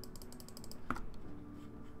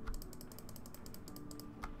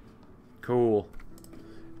 Cool.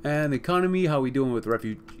 And the economy, how we doing with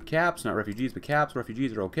caps? Not refugees, but caps.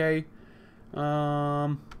 Refugees are okay. We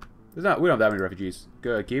don't have that many refugees.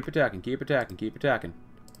 Good. Keep attacking, keep attacking, keep attacking.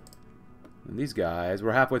 And these guys,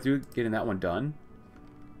 we're halfway through getting that one done.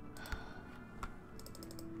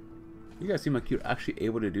 You guys seem like you're actually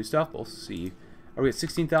able to do stuff. We'll see. Are we at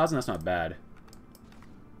 16,000? That's not bad.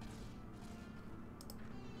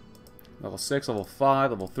 Level 6, level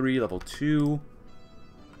 5, level 3, level 2.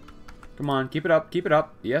 Come on, keep it up, keep it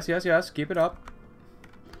up. Yes, yes, yes, keep it up.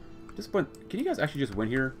 At this point, can you guys actually just win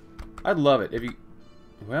here? I'd love it if you...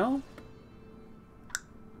 Well...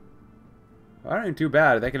 That ain't too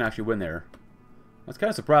bad if they can actually win there. That's kind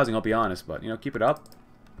of surprising, I'll be honest, but, you know, keep it up.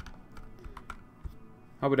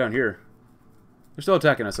 How about down here? They're still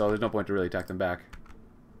attacking us, so there's no point to really attack them back.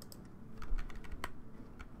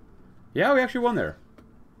 Yeah, we actually won there.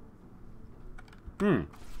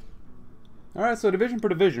 Alright, so division per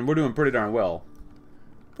division, we're doing pretty darn well.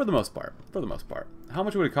 For the most part. For the most part. How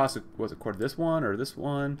much would it cost? Was it quarter this one or this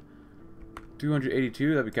one?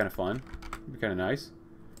 282? That'd be kind of fun. That'd be kind of nice.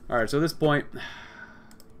 Alright, so at this point...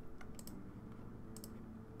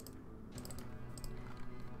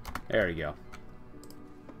 There you go.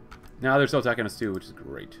 Now they're still attacking us too, which is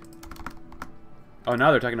great. Oh,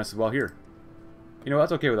 now they're attacking us as well here. You know what?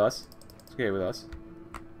 That's okay with us. It's okay with us.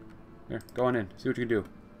 Here, go on in. See what you can do.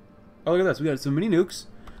 Oh, look at this. We got some mini nukes.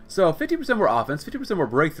 So, 50% more offense, 50% more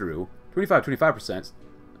breakthrough, 25%.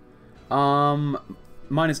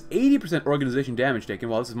 Minus 80% organization damage taken,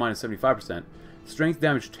 while this is minus 75%. Strength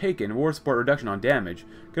damage taken, war support reduction on damage.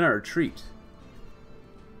 Cannot retreat.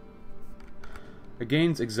 It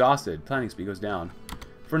gains exhausted. Planning speed goes down.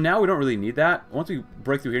 For now, we don't really need that. Once we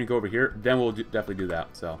break through here and go over here, then we'll definitely do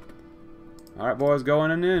that. So, alright, boys,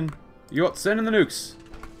 going in. You send in the nukes.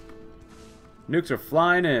 Nukes are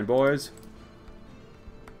flying in, boys.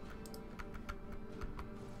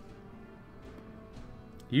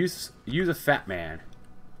 Use a fat man.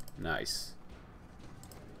 Nice.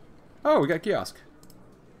 Oh, we got a kiosk.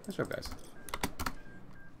 Nice job, guys.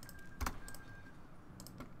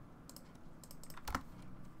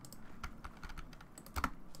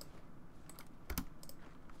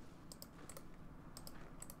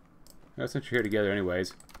 Well, since you're here together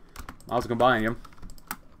anyways, I'll combine them.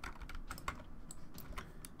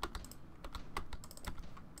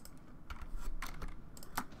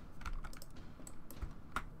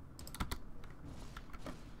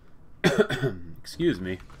 Excuse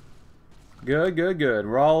me. Good, good, good.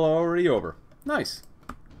 We're all already over. Nice.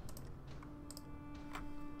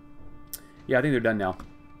 Yeah, I think they're done now.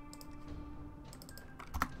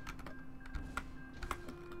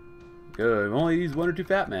 Good. We only used 1 or 2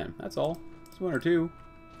 fat men. That's all. It's 1 or 2.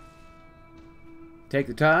 Take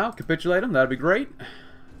the tile, capitulate them. That'd be great.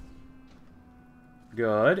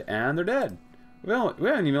 Good. And they're dead. We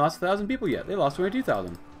haven't even lost 1,000 people yet. They lost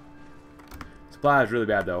 22,000. Supply is really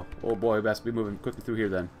bad, though. Oh boy, we best be moving quickly through here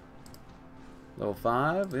then. Level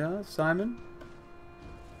 5, yeah, Simon.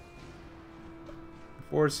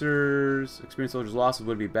 Enforcers, experienced soldiers' losses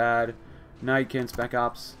would be bad. Nightkin, spec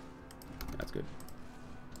ops. That's good.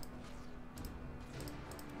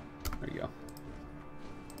 There you go.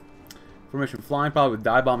 Formation flying, probably with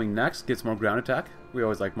die bombing next. Gets more ground attack. We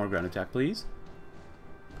always like more ground attack, please.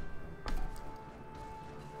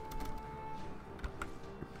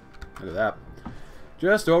 Look at that.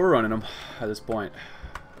 Just overrunning them at this point.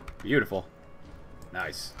 Beautiful.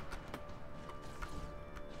 Nice.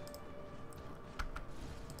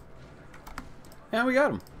 And we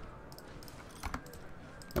got them.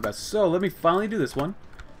 Not bad. So, let me finally do this one.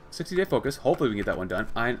 60-day focus. Hopefully we can get that one done.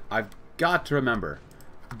 I've got to remember.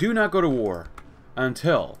 Do not go to war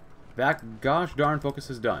until that gosh darn focus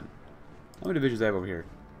is done. How many divisions do I have over here?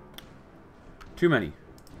 Too many.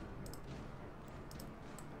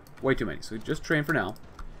 Way too many. So just train for now.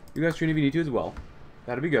 You guys train if you need to as well.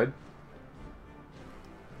 That'll be good.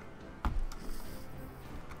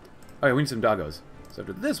 Oh yeah, we need some doggos. So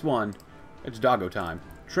after this one, it's doggo time.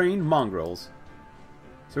 Train mongrels.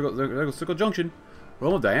 There goes Circle Junction. We're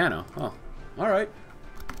almost Diana. Oh, alright.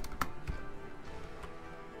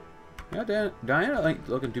 Yeah, Diana ain't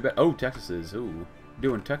looking too bad. Oh, Texas is. Ooh.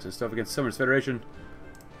 Doing Texas stuff against Summer's Federation.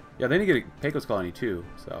 Yeah, they need to get a Pecos colony too,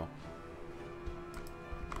 so.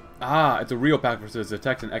 Ah, it's a real pack versus the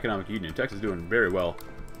Texan Economic Union. Texas is doing very well.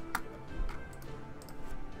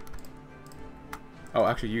 Oh,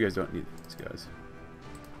 actually, you guys don't need these guys.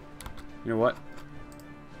 You know what?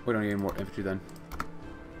 We don't need any more infantry then.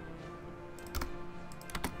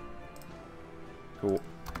 Cool.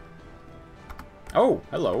 Oh,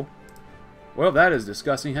 hello. Well, that is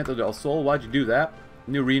disgusting. Hento del Sol, why'd you do that?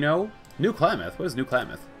 New Reno? New Klamath? What is New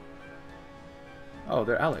Klamath? Oh,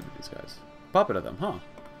 they're allied with these guys. Puppet of them, huh?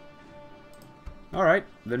 Alright,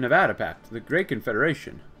 the Nevada Pact, the Great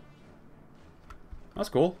Confederation. That's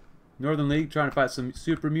cool. Northern League trying to fight some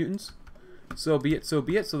super mutants. So be it, so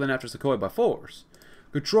be it. So then after Sequoyah by force.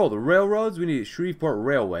 Control the railroads. We need a Shreveport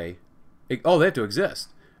Railway. Oh, they have to exist.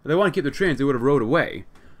 If they want to keep the trains, they would have rode away.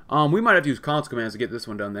 We might have to use console commands to get this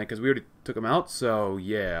one done then, because we already took them out, so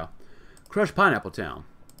yeah. Crush Pineapple Town.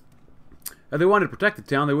 If they wanted to protect the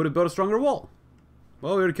town, they would have built a stronger wall.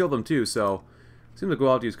 Well, we already killed them too, so seems like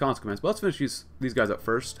we'll have to use console commands. But let's finish these guys up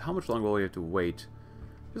first. How much longer will we have to wait?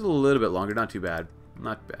 Just a little bit longer, not too bad.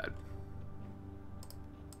 Not bad.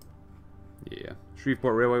 Yeah.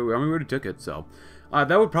 Shreveport Railway, I mean, we already took it, so.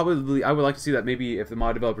 That would probably, I would like to see that maybe if the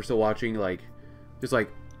mod developer's still watching, like, just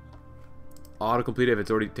like, auto-complete if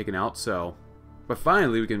it's already taken out, so. But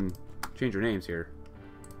finally, we can change our names here.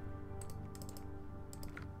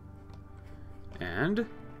 And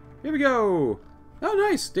here we go. Oh,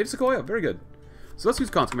 nice. Data Sequoyah. Very good. So let's use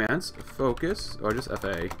const commands. Focus, or just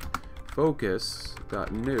FA. Focus.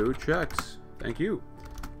 Got new checks. Thank you.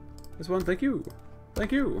 This one, thank you.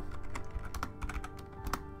 Thank you.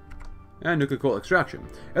 And nuclear coal extraction.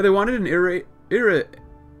 If they wanted an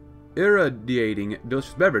irradiating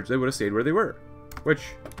delicious beverage, they would have stayed where they were. Which,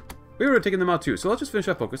 we would have taken them out too. So let's just finish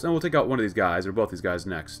that focus, and we'll take out one of these guys, or both these guys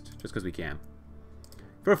next. Just because we can.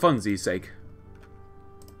 For funsies' sake.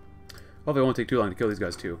 Hopefully it won't take too long to kill these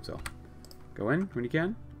guys too, so. Go in when you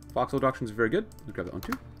can. Foxhole Doctrine is very good. Let's grab that one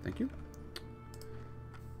too. Thank you.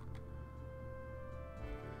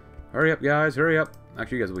 Hurry up, guys. Hurry up.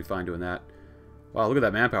 Actually, you guys will be fine doing that. Wow, look at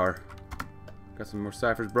that manpower. Got some more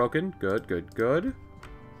ciphers broken. Good, good, good.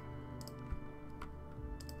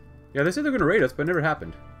 Yeah, they said they're going to raid us, but it never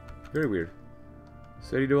happened. Very weird.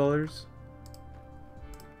 City dwellers.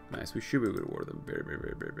 Nice. We should be able to war them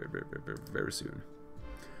very soon.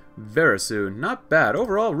 Very soon. Not bad.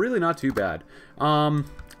 Overall, really not too bad.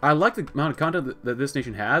 I like the amount of content that this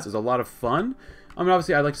nation has. It's a lot of fun. I mean,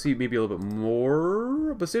 obviously, I'd like to see maybe a little bit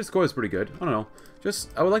more, but State of Sequoyah is pretty good. I don't know. Just,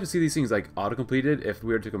 I would like to see these things, like, auto-completed if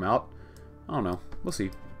we were to come out. I don't know. We'll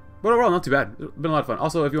see. But overall, not too bad. It's been a lot of fun.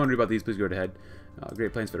 Also, if you want to read about these, please go ahead.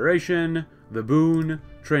 Great Plains Federation, The Boon,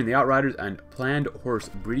 Train the Outriders, and Planned Horse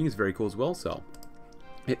Breeding is very cool as well, so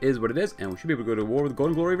it is what it is, and we should be able to go to war with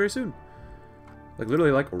Golden Glory very soon. Like,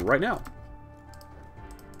 literally, like, right now.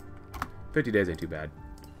 50 days ain't too bad.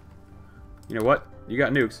 You know what? You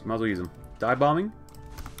got nukes. Might as well use them. Dive bombing?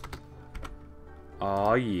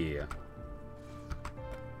 Aw, yeah.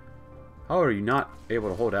 How are you not able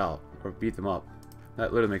to hold out or beat them up?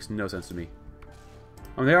 That literally makes no sense to me.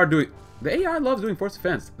 I mean, they are doing... The AI loves doing force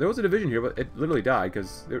defense. There was a division here, but it literally died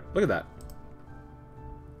because... Look at that.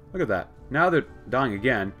 Look at that. Now they're dying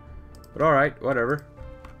again. But alright, whatever.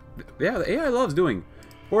 Yeah, the AI loves doing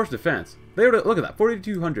force defense. They were... Look at that.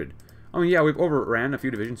 4,200. I mean, yeah, we've overran a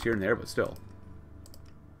few divisions here and there, but still.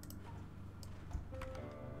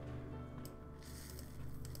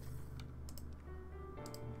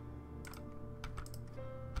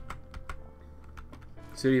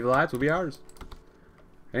 City of Lights will be ours.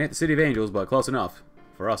 It ain't the City of Angels, but close enough.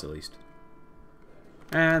 For us, at least.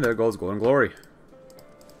 And there goes Golden Glory.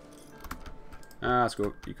 Let's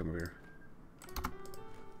go. You come over here.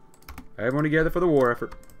 Everyone together for the war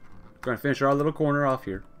effort. We're going to finish our little corner off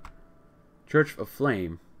here. Church of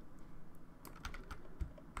Flame.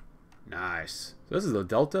 Nice. So this is the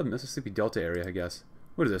Delta, Mississippi Delta area, I guess.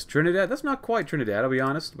 What is this? Trinidad? That's not quite Trinidad, I'll be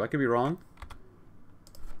honest. But I could be wrong.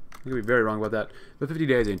 I could be very wrong about that. But 50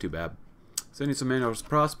 days ain't too bad. Sending some manual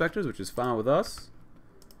prospectors, which is fine with us.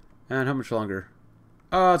 And how much longer?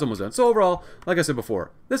 It's almost done. So overall, like I said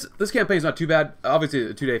before, this campaign is not too bad. Obviously,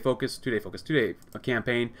 a two-day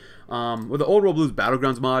campaign. With the Old World Blues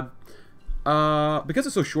Battlegrounds mod, because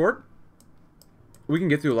it's so short, we can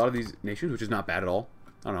get through a lot of these nations, which is not bad at all.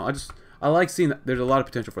 I don't know. I like seeing that there's a lot of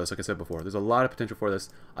potential for this. Like I said before, there's a lot of potential for this.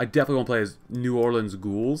 I definitely want to play as New Orleans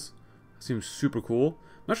Ghouls. Seems super cool.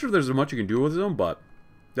 Not sure if there's much you can do with them, but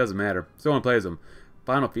it doesn't matter. Still want to play as them.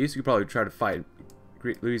 Final Feast. You could probably try to fight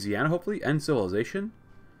Great Louisiana, hopefully. End Civilization.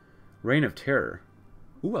 Reign of Terror.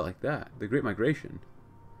 Ooh, I like that. The Great Migration.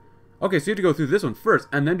 Okay, so you have to go through this one first,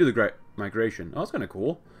 and then do the Great Migration. Oh, that's kind of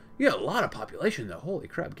cool. You get a lot of population, though. Holy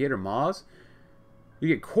crap. Gator Maws. You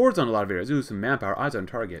get cords on a lot of areas. You lose some manpower. Eyes on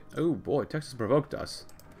target. Oh, boy. Texas provoked us.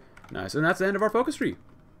 Nice. And that's the end of our focus tree.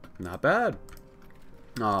 Not bad.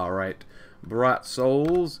 Alright. Brought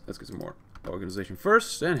Souls. Let's get some more organization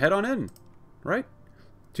first, and head on in. Right?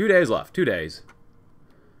 2 days left. 2 days.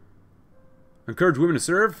 Encourage women to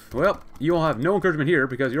serve. Well, you all have no encouragement here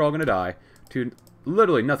because you're all going to die to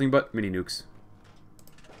literally nothing but mini nukes.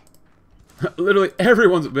 Literally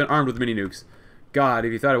everyone's been armed with mini nukes. God,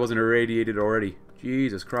 if you thought it wasn't irradiated already.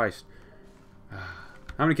 Jesus Christ.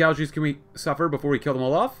 How many casualties can we suffer before we kill them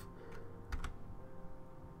all off?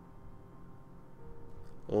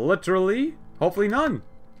 Literally, hopefully none.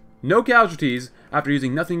 No casualties after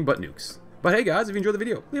using nothing but nukes. But hey guys, if you enjoyed the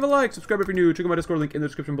video, leave a like, subscribe if you're new, check out my Discord link in the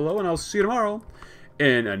description below, and I'll see you tomorrow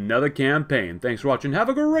in another campaign. Thanks for watching. Have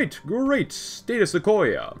a great State of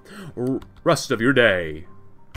Sequoyah rest of your day.